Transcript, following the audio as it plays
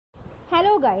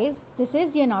Hello guys, this is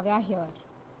Navya here.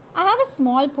 I have a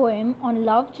small poem on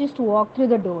love just walk through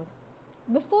the door.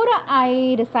 Before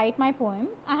I recite my poem,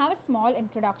 I have a small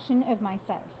introduction of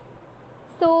myself.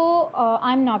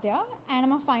 I'm Navya and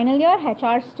I'm a final year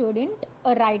HR student,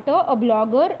 a writer, a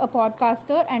blogger, a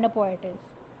podcaster and a poetess.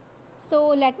 So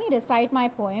let me recite my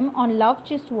poem on love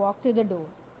just walk through the door.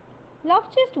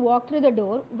 Love just walked through the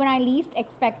door when I least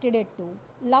expected it to.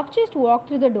 Love just walked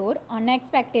through the door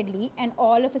unexpectedly and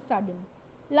all of a sudden.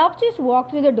 Love just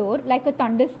walked through the door like a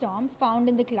thunderstorm found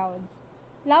in the clouds.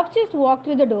 Love just walked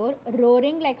through the door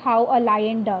roaring like how a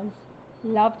lion does.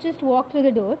 Love just walked through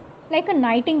the door like a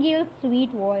nightingale's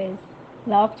sweet voice.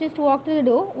 Love just walked through the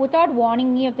door without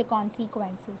warning me of the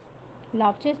consequences.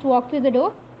 Love just walked through the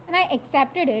door and I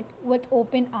accepted it with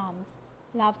open arms.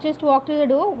 Love just walked through the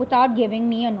door without giving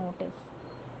me a notice.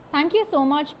 Thank you so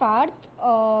much, Parth,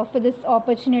 for this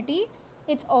opportunity.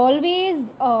 It's always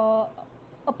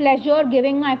a pleasure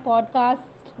giving my podcast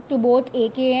to both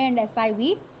AKA and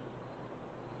SIV.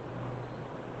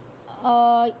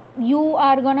 You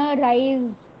are gonna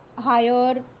rise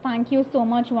higher. Thank you so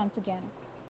much once again.